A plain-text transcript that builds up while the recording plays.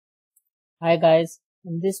Hi guys,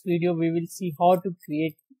 in this video we will see how to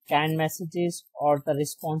create canned messages or the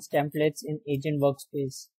response templates in Agent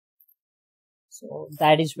Workspace. So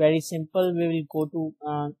that is very simple. We will go to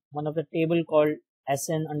one of the table called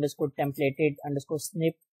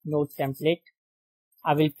sn_templated_snip node template.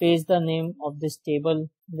 I will paste the name of this table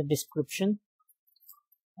in the description.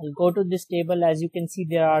 I'll go to this table. As you can see,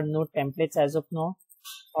 there are no templates as of now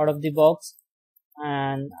out of the box,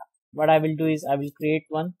 and what I will do is I will create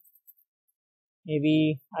one.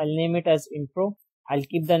 Maybe I'll name it as intro. I'll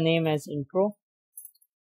keep the name as intro,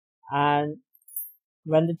 and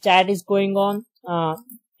when the chat is going on,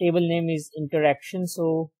 table name is interaction.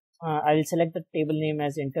 So I will select the table name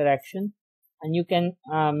as interaction, and you can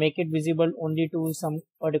make it visible only to some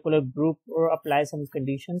particular group or apply some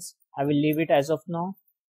conditions. I will leave it as of now,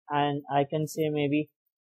 and I can say maybe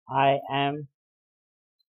I am,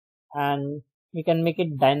 and we can make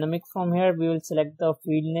it dynamic from here. We will select the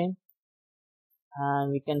field name,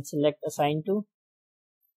 and we can select assign to,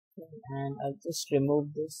 and I'll just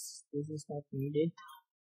remove this. This is not needed.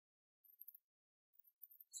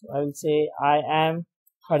 So I will say I am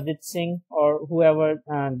Hardit Singh, or whoever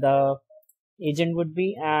the agent would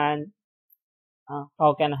be, and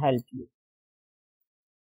how can I help you.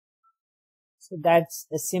 So that's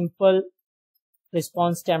a simple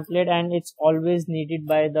response template, and it's always needed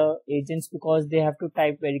by the agents because they have to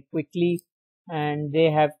type very quickly, and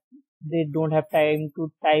they don't have time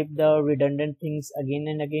to type the redundant things again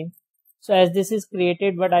and again. So as this is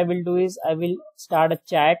created, what I will do is I will start a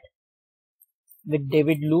chat with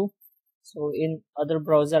David Liu. So in other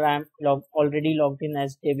browser, I am already logged in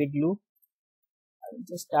as David Liu. I will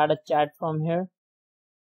just start a chat from here,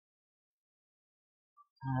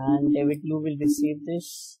 and David Liu will receive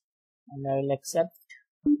this, and I will accept.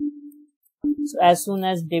 So as soon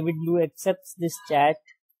as David Liu accepts this chat,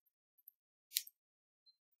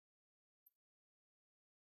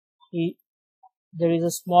 there is a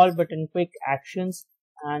small button, quick actions,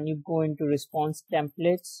 and you go into response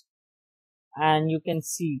templates, and you can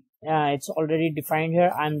see it's already defined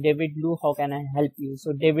here. I'm David Liu, how can I help you?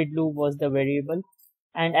 So David Liu was the variable,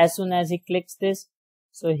 and as soon as he clicks this,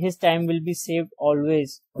 so his time will be saved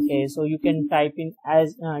always. Okay, so you can type in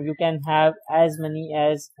as you can have as many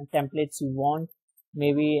as templates you want.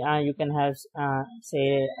 Maybe you can have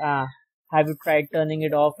say have you tried turning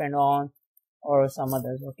it off and on, or some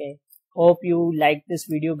others. Okay, hope you liked this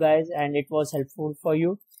video guys and it was helpful for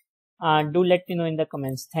you. Do let me know in the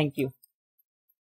comments. Thank you.